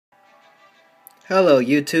Hello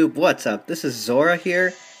YouTube, what's up? This is Zora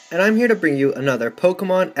here, and I'm here to bring you another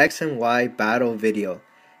Pokemon X and Y battle video.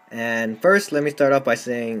 And first, let me start off by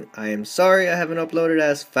saying I am sorry I haven't uploaded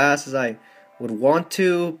as fast as I would want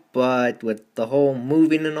to, but with the whole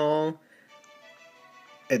moving and all,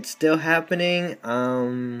 it's still happening.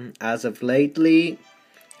 As of lately,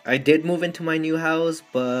 I did move into my new house,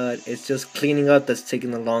 but it's just cleaning up that's taking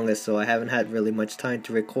the longest, so I haven't had really much time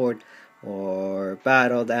to record or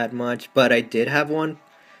battle that much. But I did have one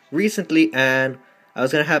recently, and I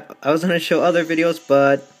was gonna show other videos,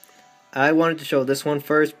 but I wanted to show this one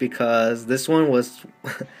first because this one was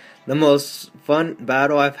the most fun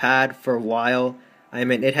battle I've had for a while. I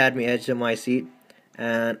mean, it had me edged on my seat,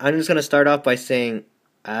 and I'm just gonna start off by saying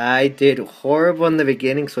I did horrible in the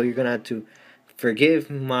beginning, so you're gonna have to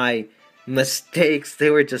forgive my mistakes.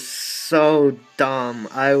 They were just so dumb.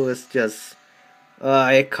 I was just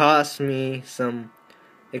it cost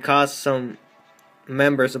some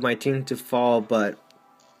members of my team to fall, but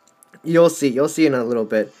you'll see in a little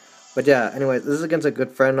bit. But yeah, anyways, this is against a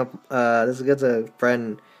good friend this is against a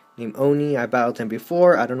friend named Oni. I battled him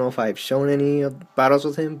before. I don't know if I've shown any battles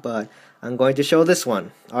with him, but I'm going to show this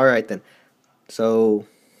one. Alright then. So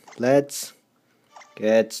let's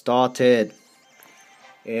get started.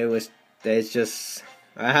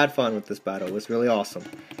 I had fun with this battle. It was really awesome.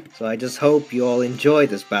 So I just hope you all enjoy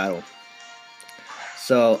this battle.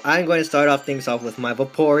 So I'm going to start off things off with my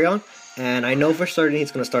Vaporeon, and I know for certain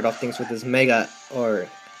he's going to start off things with his Mega or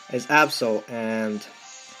his Absol, and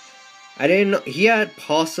I didn't know he had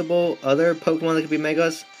possible other Pokemon that could be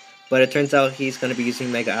Megas, but it turns out he's going to be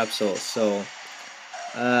using Mega Absol. So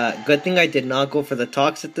good thing I did not go for the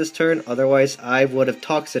Toxic this turn, otherwise I would have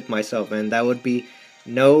Toxic myself, and that would be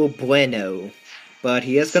no bueno. But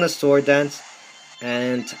he is going to Sword Dance,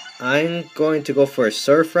 and I'm going to go for a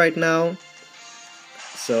Surf right now.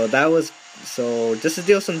 So just to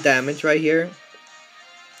deal some damage right here.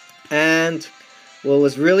 And what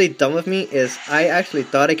was really dumb of me is I actually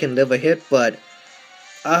thought I can live a hit, but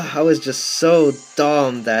I was just so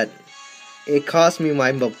dumb that it cost me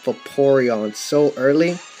my Vaporeon so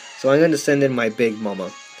early. So I'm going to send in my Big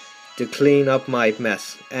Mama to clean up my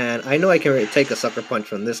mess. And I know I can take a Sucker Punch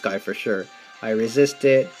from this guy for sure. I resist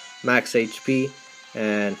it, max HP,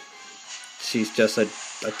 and she's just a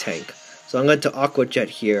tank. So I'm going to Aqua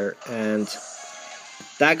Jet here, and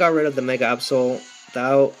that got rid of the Mega Absol,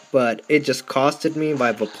 but it just costed me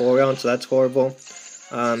my Vaporeon, so that's horrible.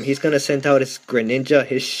 He's going to send out his Greninja,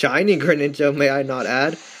 his shiny Greninja, may I not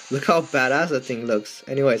add. Look how badass that thing looks.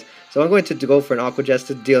 Anyways, so I'm going to go for an Aqua Jet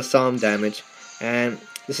to deal some damage, and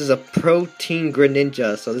this is a Protein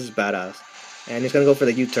Greninja, so this is badass. And he's going to go for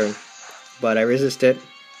the U-turn, but I resist it,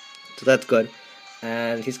 so that's good.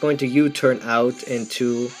 And he's going to U-turn out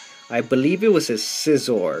into, I believe it was his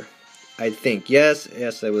Scizor. I think, yes,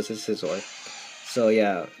 it was his Scizor. So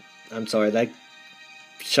yeah, I'm sorry, that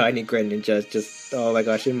shiny Greninja is just, oh my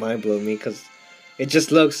gosh, it mind blew me, because it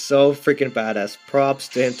just looks so freaking badass. Props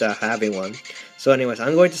to him to having one. So anyways,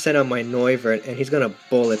 I'm going to send out my Noivern, and he's going to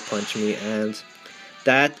Bullet Punch me, and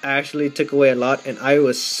that actually took away a lot, and I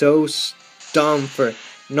was so dumb for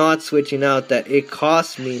not switching out that it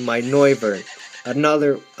cost me my Noivern.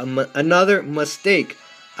 Another mistake.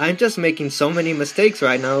 I'm just making so many mistakes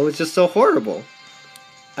right now. It's just so horrible.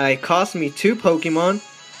 It cost me 2 Pokemon,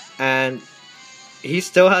 and he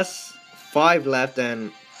still has 5 left,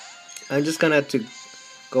 and I'm just gonna have to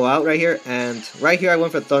go out right here. And right here I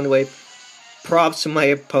went for Thunder Wave. Props to my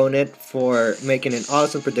opponent for making an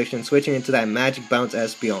awesome prediction, switching into that Magic Bounce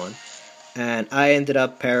Espeon. And I ended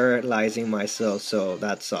up paralyzing myself, so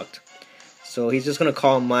that sucked. So he's just going to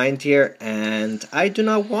call Mind here, and I do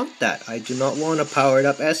not want that. I do not want a powered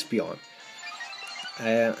up Espeon.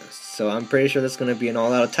 So I'm pretty sure that's going to be an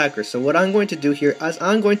all-out attacker. So what I'm going to do here is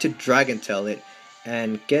I'm going to Dragon Tail it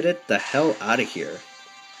and get it the hell out of here.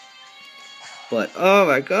 But oh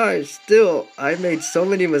my gosh, still, I made so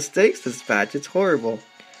many mistakes this patch. It's horrible.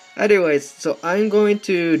 Anyways, so I'm going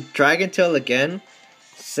to Dragon Tail again,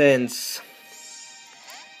 since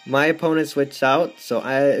my opponent switched out. So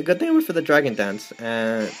good thing I went for the Dragon Dance,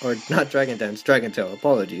 or not Dragon Dance, Dragon Tail,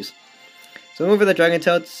 apologies. So I went for the Dragon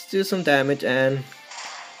Tail to do some damage, and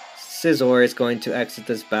Scizor is going to exit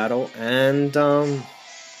this battle. And now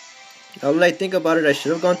that I think about it, I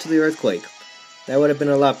should have gone to the Earthquake. That would have been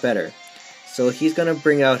a lot better. So he's going to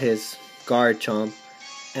bring out his Garchomp,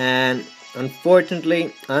 and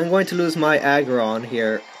unfortunately I'm going to lose my Aggron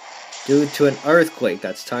here due to an Earthquake.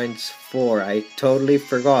 That's ×4. I totally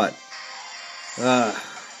forgot.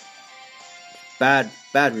 Bad,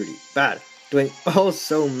 Rudy. Bad. Doing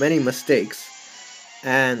so many mistakes.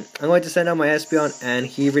 And I'm going to send out my Espeon, and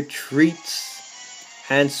he retreats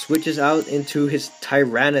and switches out into his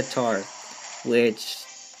Tyranitar, which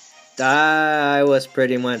I was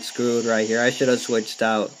pretty much screwed right here. I should have switched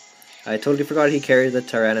out. I totally forgot he carried the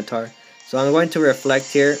Tyranitar. So I'm going to reflect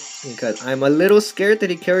here because I'm a little scared that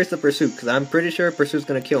he carries the Pursuit, because I'm pretty sure Pursuit's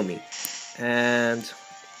going to kill me. And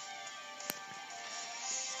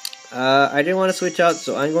I didn't want to switch out,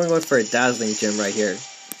 so I'm going to go for a Dazzling Gem right here.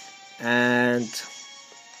 And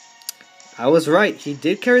I was right, he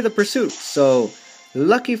did carry the Pursuit. So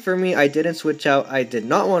lucky for me, I didn't switch out. I did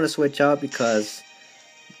not want to switch out because,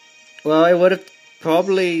 well, I would have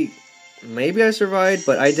probably, maybe I survived,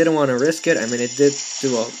 but I didn't want to risk it. I mean, it did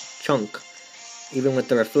do a chunk, even with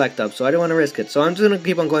the Reflect Up, so I didn't want to risk it. So I'm just going to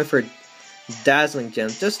keep on going for Dazzling Gem,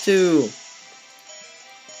 just to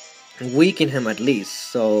weaken him at least.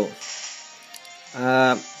 So,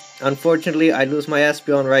 unfortunately, I lose my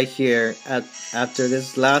Espeon right here after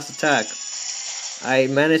this last attack. I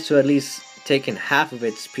managed to at least take in half of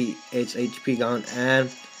its HP gone,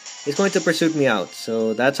 and it's going to pursue me out.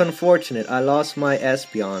 So that's unfortunate. I lost my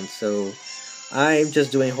Espeon, so I'm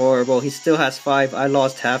just doing horrible. He still has 5. I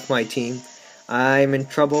lost half my team. I'm in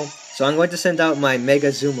trouble. So I'm going to send out my Mega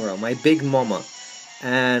Zumaro, my big mama.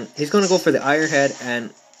 And he's going to go for the Iron Head.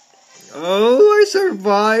 And oh, I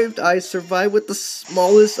survived. I survived with the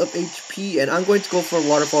smallest of HP. And I'm going to go for a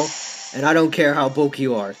Waterfall. And I don't care how bulky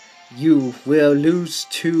you are. You will lose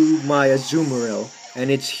to my Azumarill and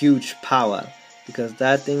its huge power. Because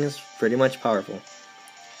that thing is pretty much powerful.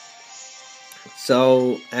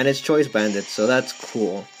 So, and it's Choice Banded, so that's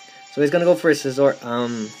cool. So he's gonna go for a Scizor.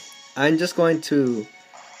 I'm just going to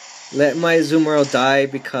let my Azumarill die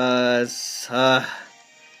because I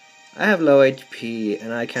have low HP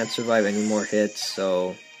and I can't survive any more hits.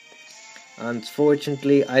 So,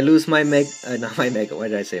 unfortunately, I lose my not my Mega. Why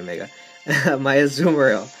did I say Mega? My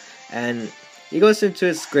Azumarill, and he goes into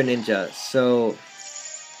his Greninja. So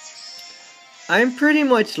I'm pretty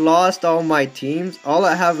much lost all my teams. All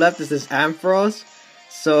I have left is this Ampharos.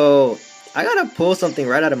 So I gotta pull something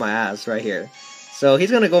right out of my ass right here. So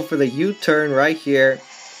he's gonna go for the U-turn right here.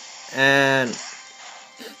 And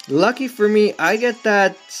lucky for me, I get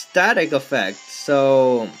that static effect.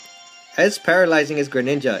 So it's paralyzing his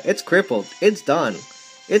Greninja. It's crippled. It's done.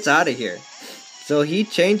 It's out of here. So he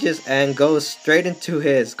changes and goes straight into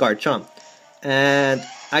his Garchomp. And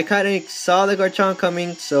I kind of saw the Garchomp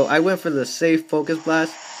coming, so I went for the safe Focus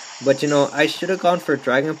Blast. But you know, I should have gone for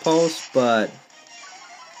Dragon Pulse, but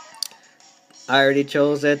I already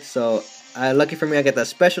chose it. So lucky for me, I get that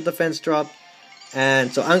special defense drop.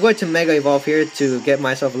 And so I'm going to Mega Evolve here to get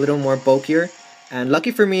myself a little more bulkier. And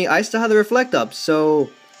lucky for me, I still have the Reflect Up. So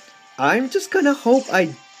I'm just gonna hope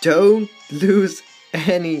I don't lose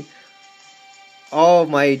all of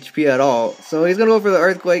my HP at all. So he's gonna go for the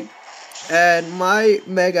Earthquake. And my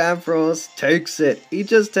Mega Ampharos takes it. He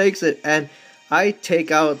just takes it. And I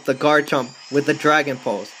take out the Garchomp with the Dragon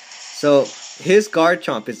Pulse. So his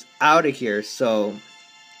Garchomp is out of here. So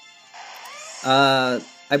I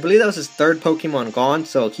believe that was his 3rd Pokemon gone.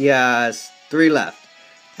 So he has 3 left.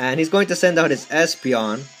 And he's going to send out his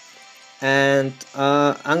Espeon. And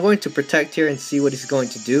I'm going to protect here and see what he's going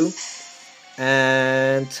to do.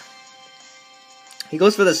 And he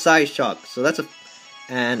goes for the Side Shock. So that's a...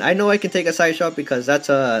 And I know I can take a Side Shock because that's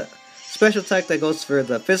a special attack that goes for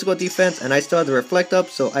the physical defense. And I still have the Reflect Up,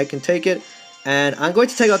 so I can take it. And I'm going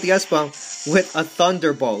to take out the Espeon with a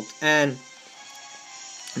Thunderbolt. And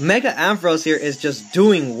Mega Ampharos here is just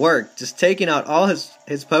doing work. Just taking out all his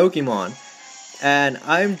Pokemon. And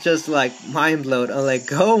I'm just like mind blown. I'm like,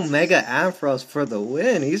 go Mega Ampharos for the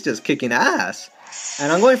win. He's just kicking ass.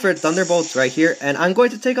 And I'm going for Thunderbolts right here. And I'm going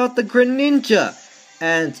to take out the Greninja.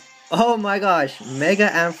 And oh my gosh, Mega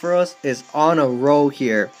Ampharos is on a roll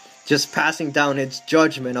here. Just passing down its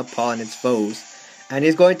judgment upon its foes. And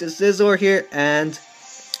he's going to Scizor here. And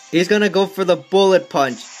he's going to go for the Bullet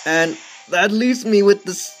Punch. And that leaves me with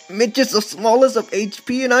the smallest of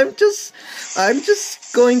HP. And I'm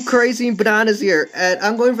just going crazy bananas here. And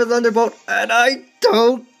I'm going for Thunderbolt. And I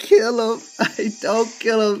don't kill him. I don't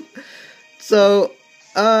kill him. So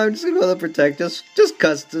I'm just going to go to Protect. Just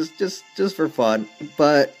cause just for fun.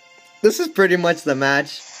 But this is pretty much the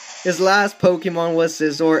match. His last Pokemon was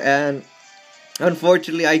Scizor, and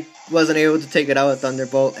unfortunately I wasn't able to take it out with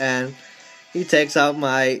Thunderbolt, and he takes out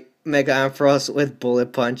my Mega Ampharos with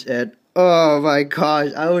Bullet Punch, and oh my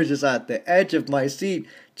gosh, I was just at the edge of my seat,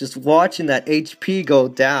 just watching that HP go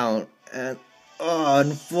down, and oh,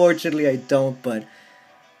 unfortunately I don't, but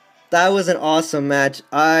that was an awesome match.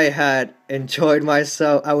 I had enjoyed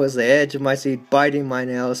myself. I was at the edge of my seat, biting my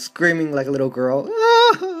nails, screaming like a little girl.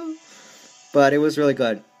 But it was really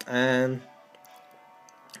good. And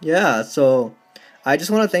yeah, so I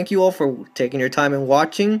just want to thank you all for taking your time and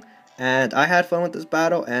watching. And I had fun with this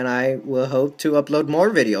battle, and I will hope to upload more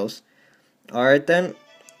videos. Alright then.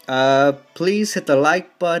 Please hit the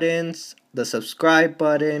like buttons, the subscribe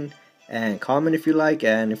button, and comment if you like.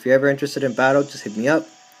 And if you're ever interested in battle, just hit me up.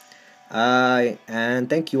 And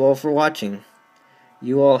thank you all for watching.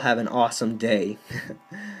 You all have an awesome day.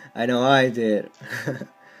 I know I did.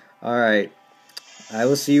 Alright. I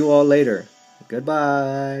will see you all later.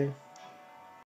 Goodbye.